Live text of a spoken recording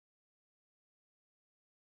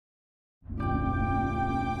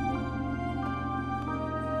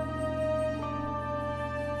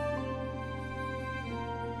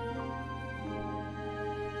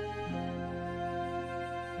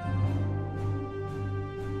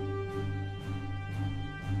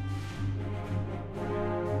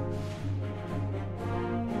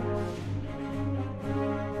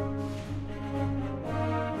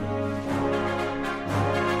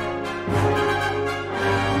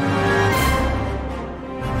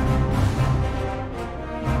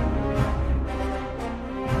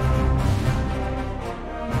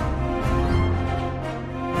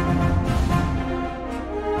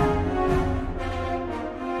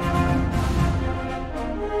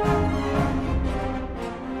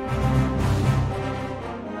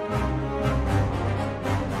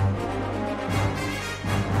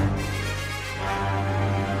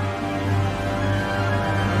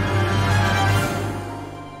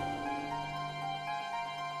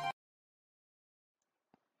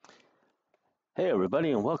Hey everybody,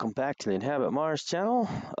 and welcome back to the Inhabitmars channel.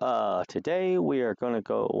 Today we are going to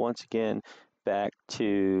go once again back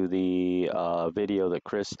to the video that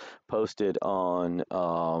Chris posted on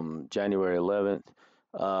January 11th.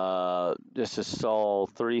 This is Sol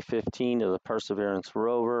 315 of the Perseverance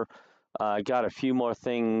Rover. I got a few more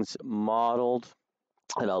things modeled,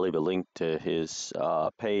 and I'll leave a link to his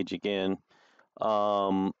page again.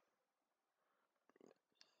 Yeah,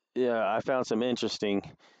 I found some interesting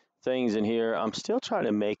things in here. I'm still trying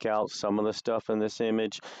to make out some of the stuff in this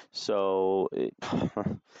image, so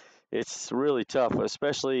it's really tough,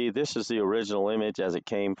 especially this is the original image as it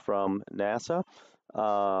came from NASA.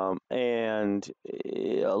 And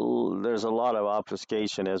there's a lot of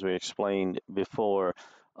obfuscation, as we explained before.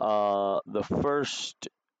 The first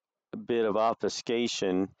bit of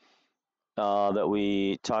obfuscation that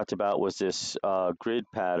we talked about was this grid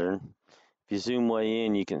pattern. If you zoom way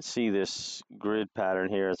in, you can see this grid pattern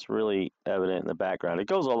here. It's really evident in the background. It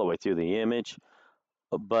goes all the way through the image,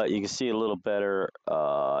 but you can see it a little better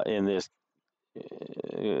in this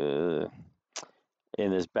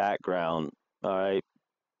background. All right,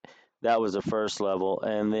 that was the first level,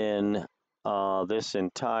 and then this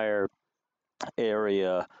entire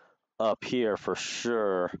area up here for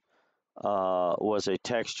sure was a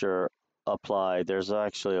texture applied. There's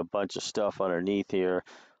actually a bunch of stuff underneath here.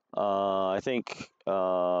 I think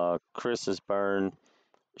Chris's burn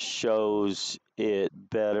shows it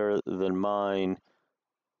better than mine.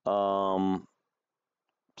 So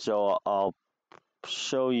I'll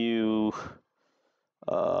show you.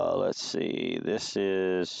 Let's see. This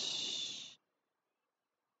is.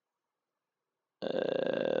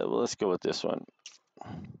 Well, let's go with this one.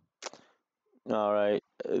 All right.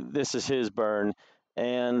 This is his burn,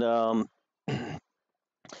 and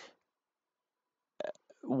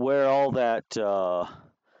where all that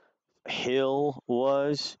hill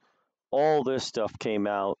was, all this stuff came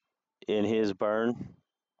out in his burn.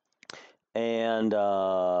 And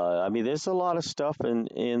I mean, there's a lot of stuff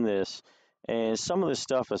in this, and some of this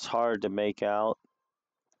stuff is hard to make out,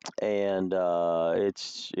 and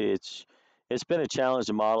it's been a challenge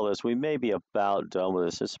to model this. We may be about done with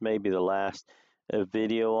this. This may be the last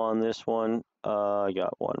video on this one. I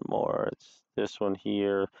got one more. It's this one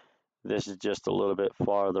here. This is just a little bit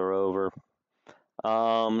farther over.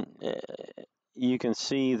 You can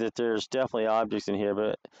see that there's definitely objects in here,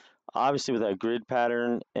 but obviously with that grid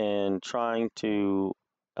pattern and trying to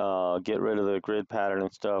get rid of the grid pattern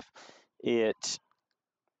and stuff, you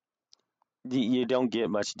don't get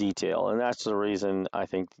much detail, and that's the reason I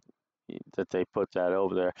think that they put that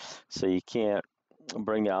over there, so you can't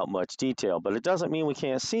bring out much detail. But it doesn't mean we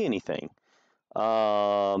can't see anything.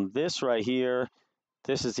 This right here,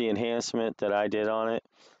 this is the enhancement that I did on it,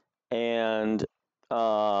 and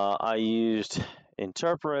I used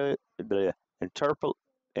interpolate,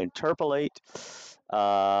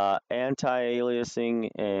 anti-aliasing,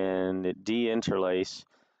 and de-interlace,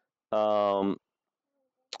 and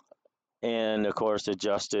of course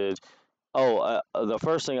adjusted. The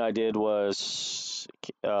first thing I did was,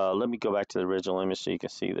 let me go back to the original image so you can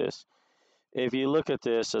see this. If you look at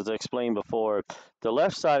this, as I explained before, the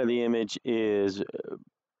left side of the image is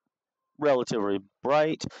relatively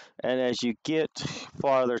bright, and as you get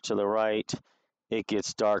farther to the right, it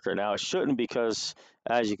gets darker. Now, it shouldn't, because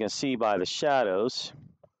as you can see by the shadows,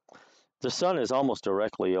 the sun is almost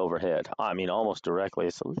directly overhead. I mean, almost directly.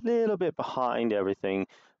 It's a little bit behind everything,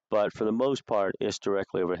 but for the most part, it's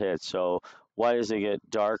directly overhead. So why does it get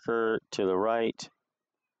darker to the right?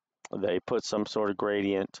 They put some sort of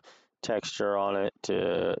gradient texture on it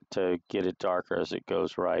to get it darker as it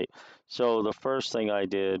goes right. So the first thing I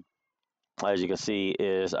did, as you can see,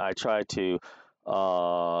 is I tried to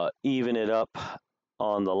even it up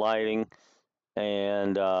on the lighting,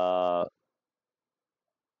 and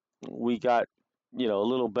we got, a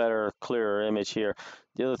little better, clearer image here.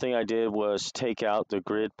 The other thing I did was take out the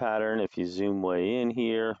grid pattern. If you zoom way in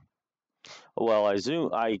here, well,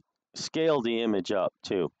 I scaled the image up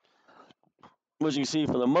too. As you can see,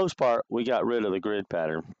 for the most part, we got rid of the grid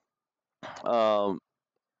pattern.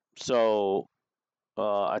 So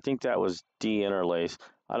I think that was de-interlace.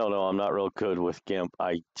 I don't know. I'm not real good with GIMP.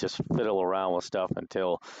 I just fiddle around with stuff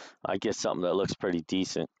until I get something that looks pretty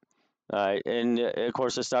decent. And of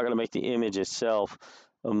course, it's not going to make the image itself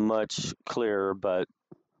much clearer, but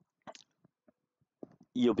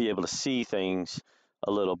you'll be able to see things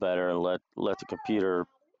a little better and let the computer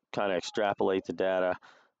kind of extrapolate the data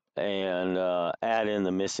and add in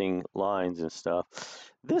the missing lines and stuff.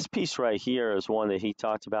 This piece right here is one that he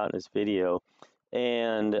talked about in his video,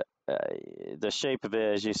 and the shape of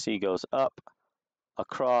it, as you see, goes up,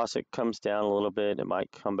 across, it comes down a little bit, it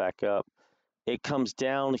might come back up. it comes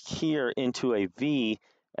down here into a V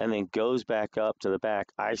and then goes back up to the back.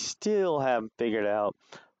 I still haven't figured out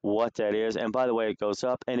what that is. And by the way, it goes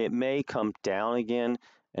up and it may come down again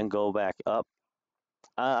and go back up.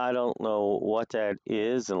 I don't know what that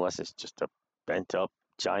is unless it's just a bent up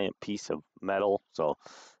giant piece of metal. So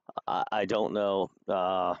I don't know.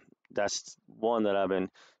 That's one that I've been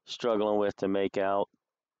struggling with to make out.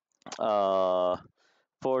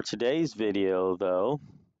 For today's video, though,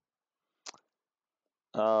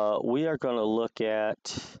 we are going to look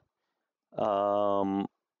at.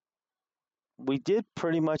 We did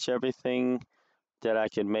pretty much everything that I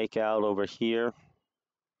could make out over here.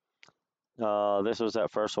 This was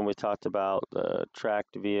that first one we talked about, the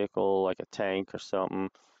tracked vehicle, like a tank or something.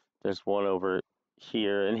 There's one over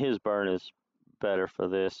here, and his burn is better for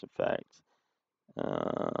this, in fact.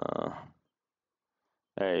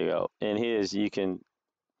 There you go. In his, you can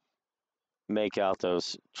make out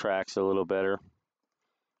those tracks a little better.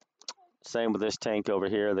 Same with this tank over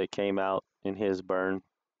here that came out in his burn.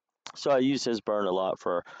 So I use his burn a lot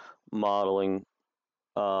for modeling,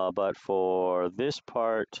 but for this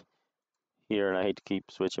part here, and I hate to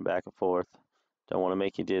keep switching back and forth, don't want to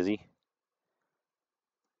make you dizzy.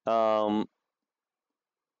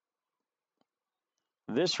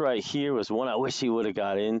 This right here was one I wish he would have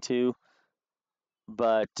got into,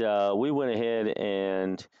 but we went ahead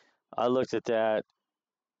and I looked at that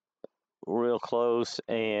real close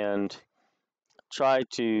and tried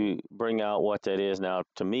to bring out what that is. Now,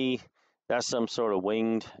 to me, that's some sort of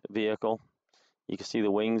winged vehicle. You can see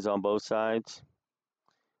the wings on both sides.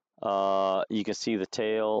 You can see the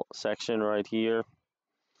tail section right here. You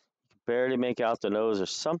can barely make out the nose.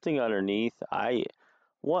 There's something underneath. I'm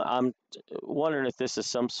wondering if this is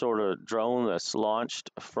some sort of drone that's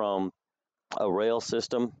launched from a rail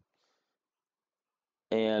system,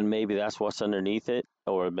 and maybe that's what's underneath it,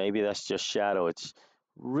 or maybe that's just shadow. It's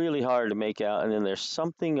really hard to make out. And then there's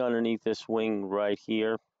something underneath this wing right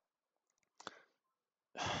here.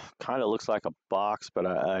 Kind of looks like a box, but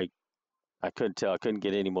I couldn't tell. I couldn't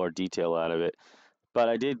get any more detail out of it. But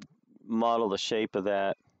I did model the shape of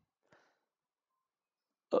that.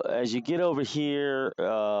 As you get over here,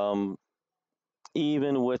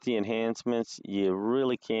 even with the enhancements, you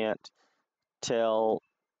really can't tell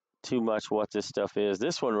too much what this stuff is.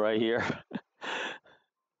 This one right here,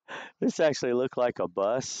 this actually looked like a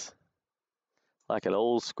bus, like an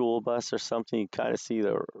old school bus or something. You kind of see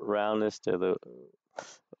the roundness to the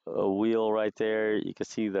wheel right there. You can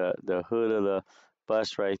see the hood of the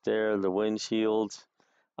bus right there, the windshields.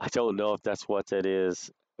 I don't know if that's what that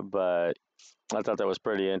is, but I thought that was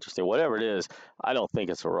pretty interesting. Whatever it is, I don't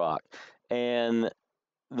think it's a rock. And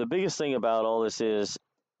the biggest thing about all this is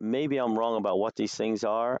maybe I'm wrong about what these things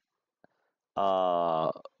are,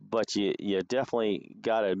 but you definitely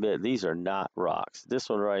got to admit these are not rocks. This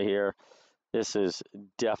one right here, this is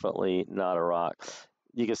definitely not a rock.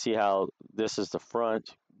 You can see how this is the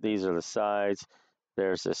front, these are the sides.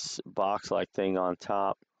 There's this box-like thing on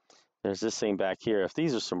top. There's this thing back here. If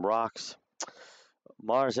these are some rocks,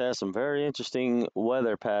 Mars has some very interesting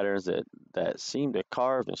weather patterns that seem to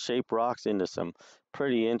carve and shape rocks into some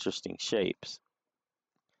pretty interesting shapes.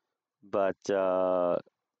 But and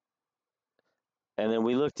then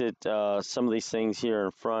we looked at some of these things here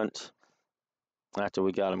in front after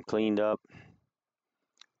we got them cleaned up.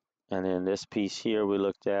 And then this piece here we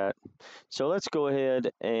looked at. So let's go ahead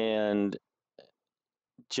and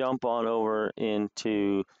jump on over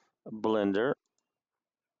into Blender.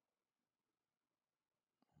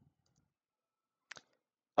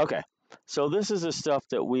 Okay, so this is the stuff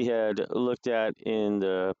that we had looked at in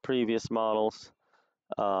the previous models.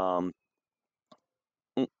 You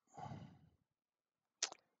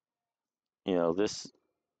know, this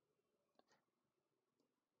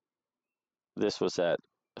was that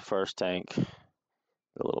first tank,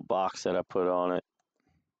 the little box that I put on it.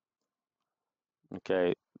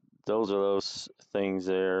 Okay, those are those things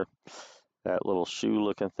there, that little shoe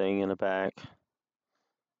looking thing in the back.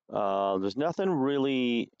 There's nothing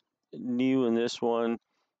really new in this one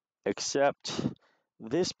except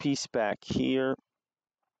this piece back here.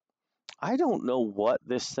 I don't know what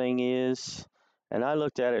this thing is, and I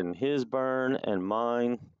looked at it in his burn and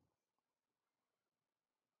mine,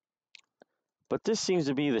 but this seems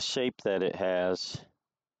to be the shape that it has.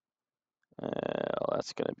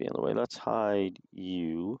 That's going to be in the way. Let's hide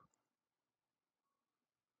you.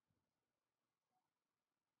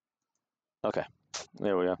 Okay,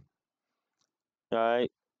 there we go. All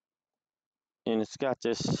right, and it's got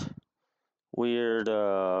this weird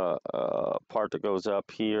part that goes up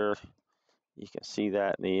here. You can see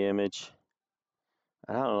that in the image.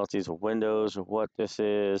 I don't know if these are windows or what this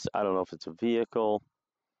is. I don't know if it's a vehicle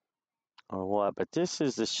or what, but this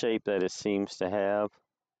is the shape that it seems to have.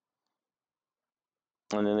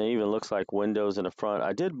 And then it even looks like windows in the front.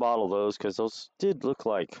 I did model those because those did look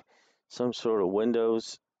like some sort of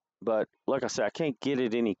windows. But like I said, I can't get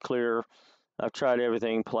it any clearer. I've tried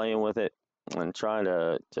everything playing with it and trying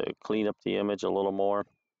to clean up the image a little more.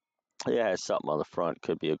 Yeah, it has something on the front.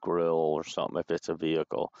 Could be a grill or something if it's a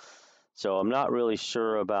vehicle. So I'm not really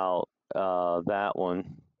sure about that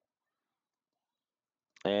one.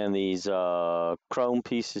 And these chrome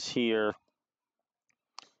pieces here,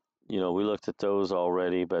 we looked at those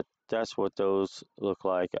already, but that's what those look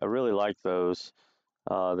like. I really like those.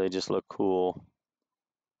 They just look cool.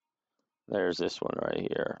 There's this one right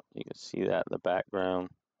here. You can see that in the background.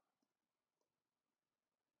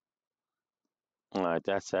 All right,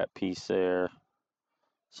 that's that piece there.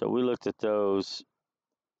 So we looked at those,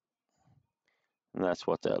 and that's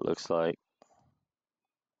what that looks like.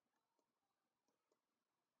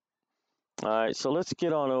 All right, so let's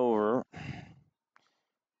get on over.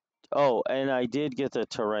 Oh, and I did get the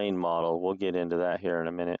terrain model. We'll get into that here in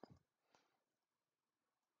a minute.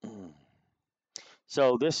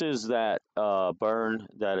 So this is that burn,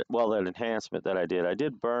 that enhancement that I did. I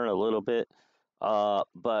did burn a little bit,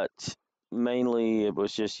 but mainly it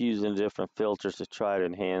was just using different filters to try to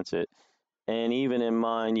enhance it. And even in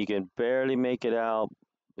mine, you can barely make it out.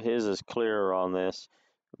 His is clearer on this,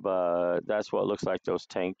 but that's what it looks like, those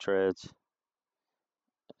tank treads.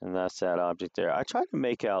 And that's that object there. I tried to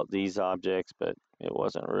make out these objects, but it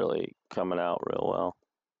wasn't really coming out real well.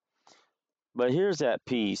 But here's that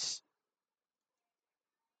piece.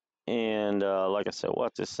 And like I said,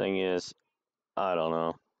 what this thing is, I don't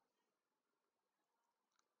know.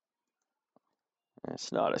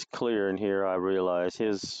 It's not as clear in here, I realize.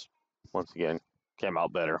 His, once again, came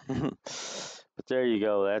out better. But there you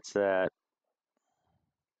go, that's that.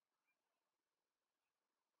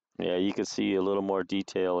 Yeah, you can see a little more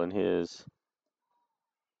detail in his.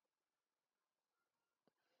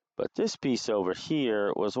 But this piece over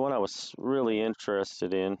here was one I was really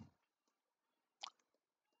interested in.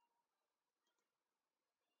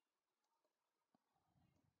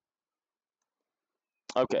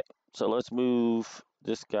 Okay, so let's move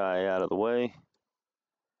this guy out of the way.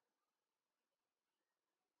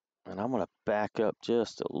 And I'm going to back up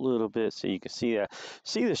just a little bit so you can see that.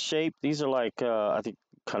 See the shape? These are like, I think,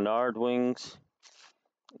 canard wings.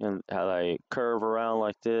 And how they curve around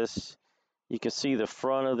like this. You can see the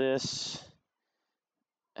front of this,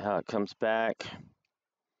 how it comes back.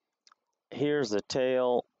 Here's the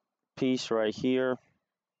tail piece right here.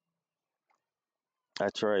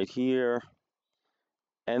 That's right here.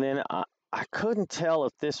 And then I couldn't tell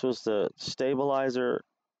if this was the stabilizer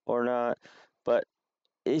or not, but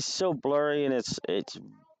it's so blurry and it's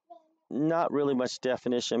not really much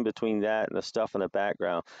definition between that and the stuff in the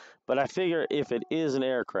background. But I figure if it is an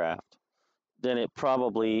aircraft, then it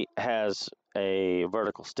probably has a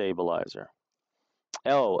vertical stabilizer.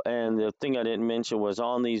 Oh, and the thing I didn't mention was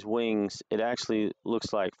on these wings, it actually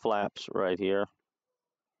looks like flaps right here.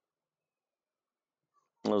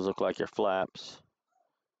 Those look like your flaps.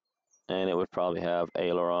 And it would probably have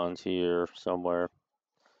ailerons here somewhere.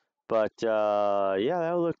 But yeah,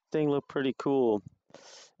 that thing looked pretty cool.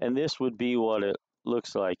 And this would be what it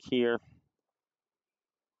looks like here.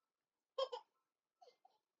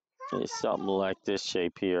 It's something like this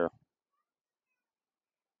shape here.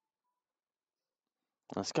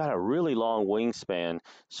 It's got a really long wingspan.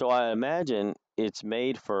 So I imagine it's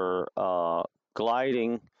made for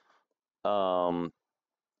gliding, um,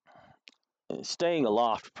 staying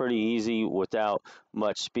aloft pretty easy without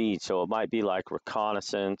much speed. So it might be like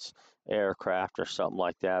reconnaissance aircraft or something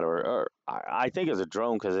like that. Or I think it's a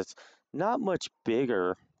drone because it's not much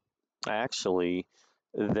bigger actually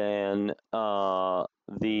than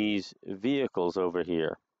these vehicles over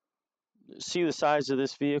here. See the size of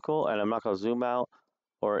this vehicle, and I'm not going to zoom out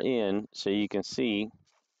or in so you can see.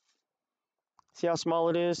 See how small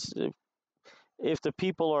it is? If the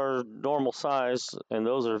people are normal size and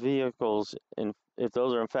those are vehicles, and if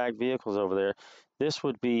those are in fact vehicles over there, this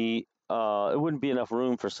would be, it wouldn't be enough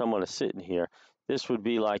room for someone to sit in here. This would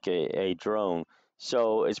be like a drone.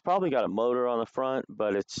 So it's probably got a motor on the front,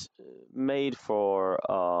 but it's made for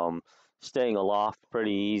staying aloft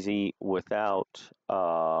pretty easy without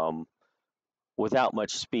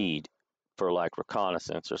much speed for like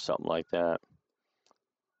reconnaissance or something like that.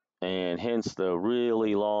 And hence the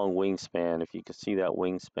really long wingspan, if you can see that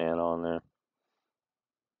wingspan on there.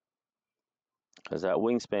 Because that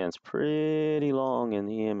wingspan's pretty long in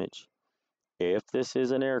the image, if this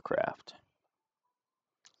is an aircraft.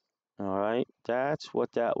 All right, that's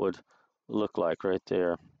what that would look like right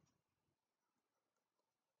there.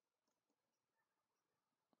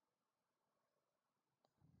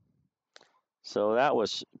 So that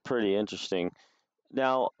was pretty interesting.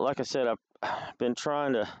 Now, like I said, I've been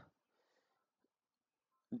trying to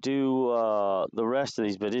do the rest of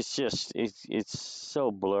these, but it's so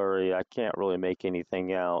blurry. I can't really make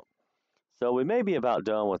anything out. So we may be about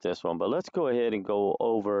done with this one, but let's go ahead and go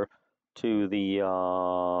over to the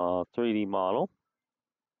 3D model.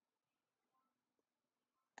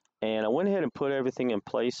 And I went ahead and put everything in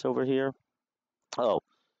place over here. Oh,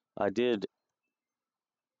 I did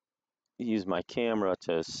use my camera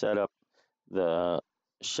to set up the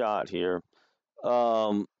shot here.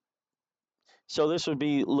 Um, so this would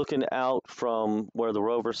be looking out from where the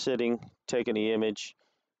rover's sitting, taking the image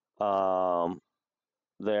um,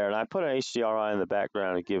 there. And I put an HDRI in the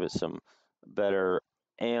background to give it some better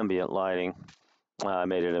ambient lighting. I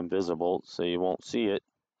made it invisible so you won't see it.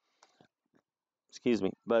 Excuse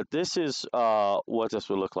me. But this is what this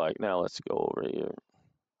would look like. Now let's go over here.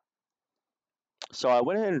 So I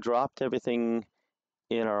went ahead and dropped everything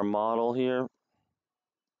in our model here.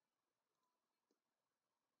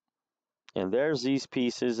 And there's these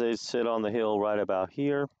pieces. They sit on the hill right about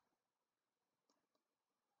here.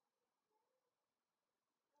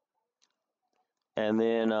 And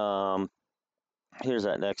then here's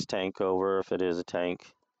that next tank over, if it is a tank.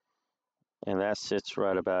 And that sits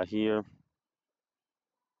right about here.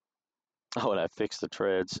 Oh, and I fixed the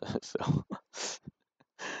treads. So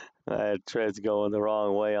I had treads going the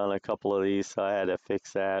wrong way on a couple of these, so I had to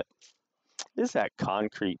fix that. This is that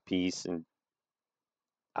concrete piece, and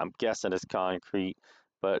I'm guessing it's concrete,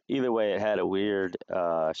 but either way, it had a weird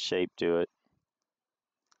shape to it.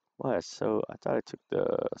 What? So I thought I took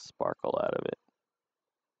the sparkle out of it.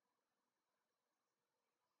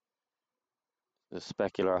 The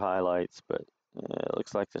specular highlights, but it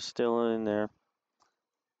looks like they're still in there.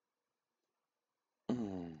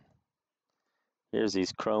 Here's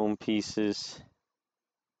these chrome pieces.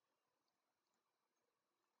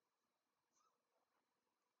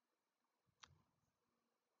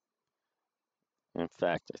 In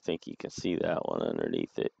fact, I think you can see that one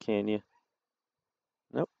underneath it. Can you?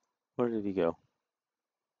 Nope. Where did he go?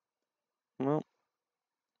 Well,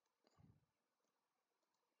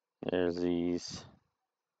 there's these.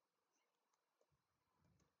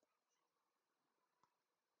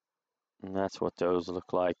 And that's what those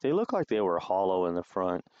look like. They look like they were hollow in the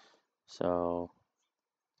front. So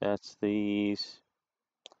that's these.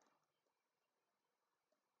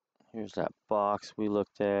 Here's that box we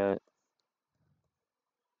looked at.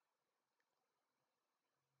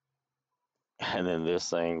 And then this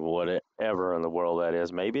thing, whatever in the world that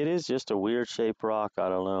is. Maybe it is just a weird shaped rock. I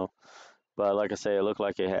don't know. But like I say, it looked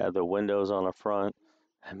like it had the windows on the front.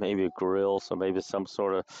 And maybe a grill. So maybe some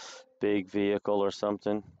sort of big vehicle or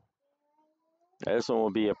something. This one will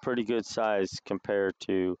be a pretty good size compared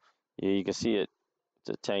to, you can see it,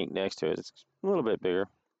 the tank next to it. It's a little bit bigger.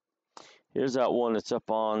 Here's that one that's up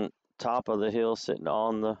on top of the hill, sitting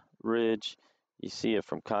on the ridge. You see it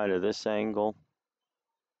from kind of this angle.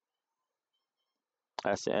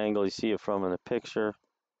 That's the angle you see it from in the picture.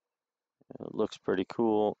 It looks pretty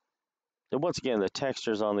cool. And once again, the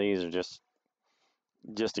textures on these are just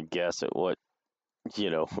a guess at what,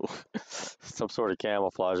 some sort of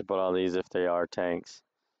camouflage put on these if they are tanks.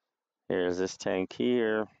 Here's this tank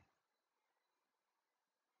here.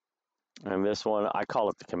 And this one, I call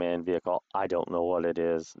it the command vehicle. I don't know what it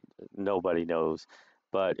is. Nobody knows.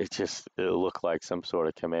 But it looked like some sort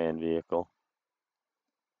of command vehicle.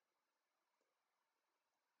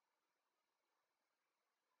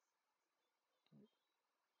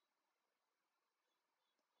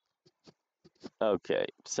 Okay,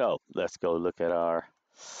 so let's go look at our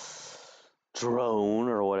drone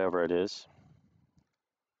or whatever it is.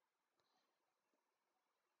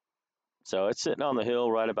 So it's sitting on the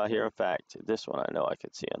hill right about here. In fact, this one I know I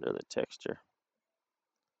can see under the texture.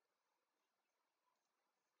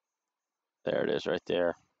 There it is right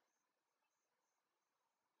there.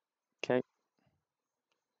 Okay.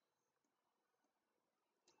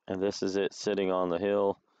 And this is it sitting on the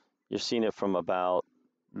hill. You're seeing it from about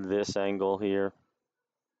this angle here.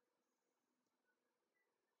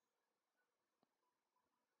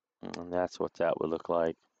 And that's what that would look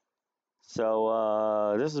like.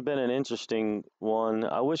 So this has been an interesting one.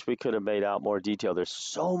 I wish we could have made out more detail. There's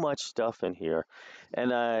so much stuff in here,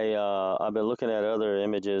 and I've been looking at other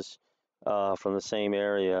images from the same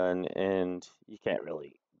area, and you can't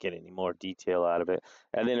really get any more detail out of it.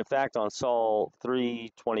 And then, in fact, on Sol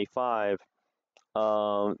 325,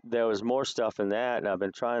 there was more stuff in that, and I've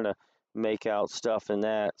been trying to make out stuff in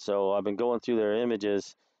that. So I've been going through their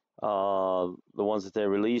images, the ones that they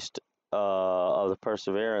released of the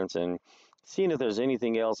Perseverance, and seeing if there's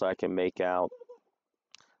anything else I can make out.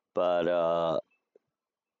 But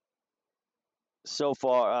so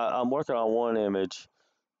far, I'm working on one image,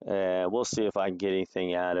 and we'll see if I can get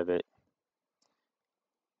anything out of it.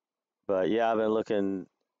 But yeah, I've been looking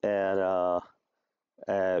at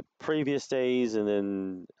previous days and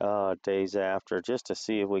then days after, just to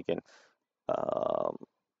see if we can um,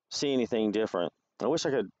 see anything different. I wish I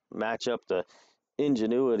could match up the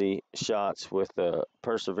Ingenuity shots with the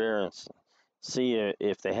Perseverance, see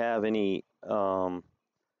if they have any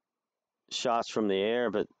shots from the air,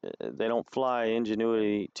 but they don't fly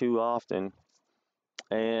Ingenuity too often,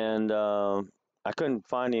 and I couldn't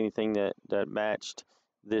find anything that matched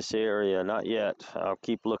this area, not yet. I'll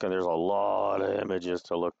keep looking. There's a lot of images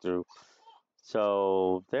to look through.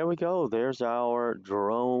 So there we go. There's our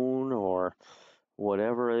drone or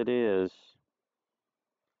whatever it is.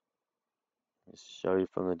 Just show you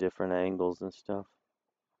from the different angles and stuff.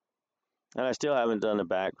 And I still haven't done the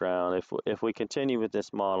background. If we continue with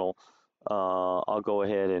this model, I'll go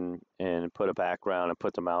ahead and put a background and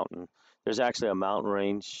put the mountain. There's actually a mountain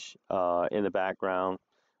range in the background,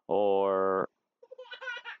 or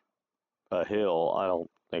a hill. I don't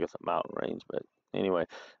think it's a mountain range, but anyway,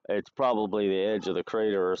 it's probably the edge of the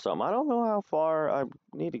crater or something. I don't know how far. I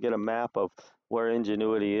need to get a map of where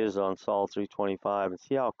Ingenuity is on Sol 325 and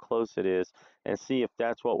see how close it is, and see if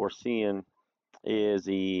that's what we're seeing is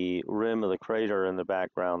the rim of the crater in the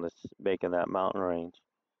background that's making that mountain range.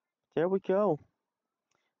 There we go.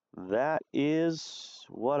 That is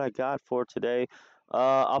what I got for today.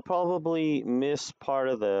 I'll probably miss part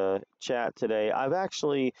of the chat today. I've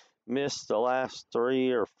actually missed the last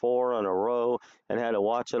 3 or 4 in a row and had to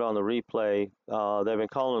watch it on the replay. They've been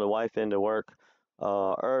calling the wife into work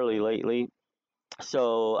early lately,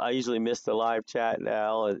 so I usually miss the live chat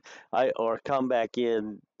now, and or come back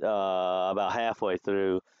in about halfway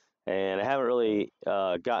through, and I haven't really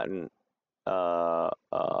gotten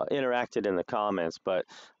interacted in the comments, but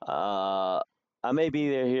I may be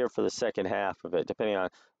there here for the second half of it, depending on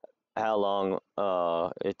how long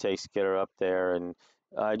it takes to get her up there. And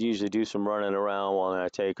I'd usually do some running around while I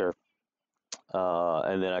take her,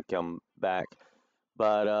 and then I come back.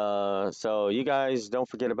 But so you guys don't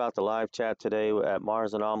forget about the live chat today at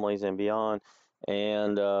Mars Anomalies and Beyond,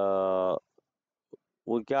 and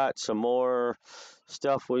we got some more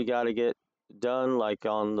stuff we got to get done, like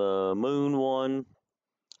on the moon one.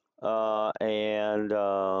 And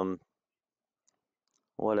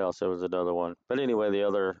what else? There was another one. But anyway, the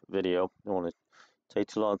other video. I don't want to take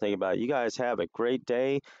too long to think about it. You guys have a great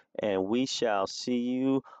day, and we shall see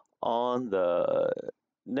you on the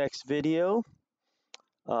next video.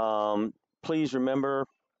 Please remember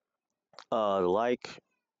to like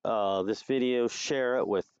this video, share it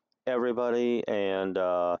with everybody, and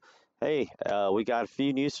hey, we got a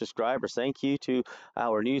few new subscribers. Thank you to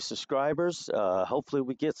our new subscribers. Hopefully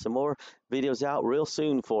we get some more videos out real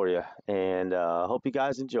soon for you, and hope you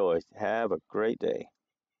guys enjoy. Have a great day.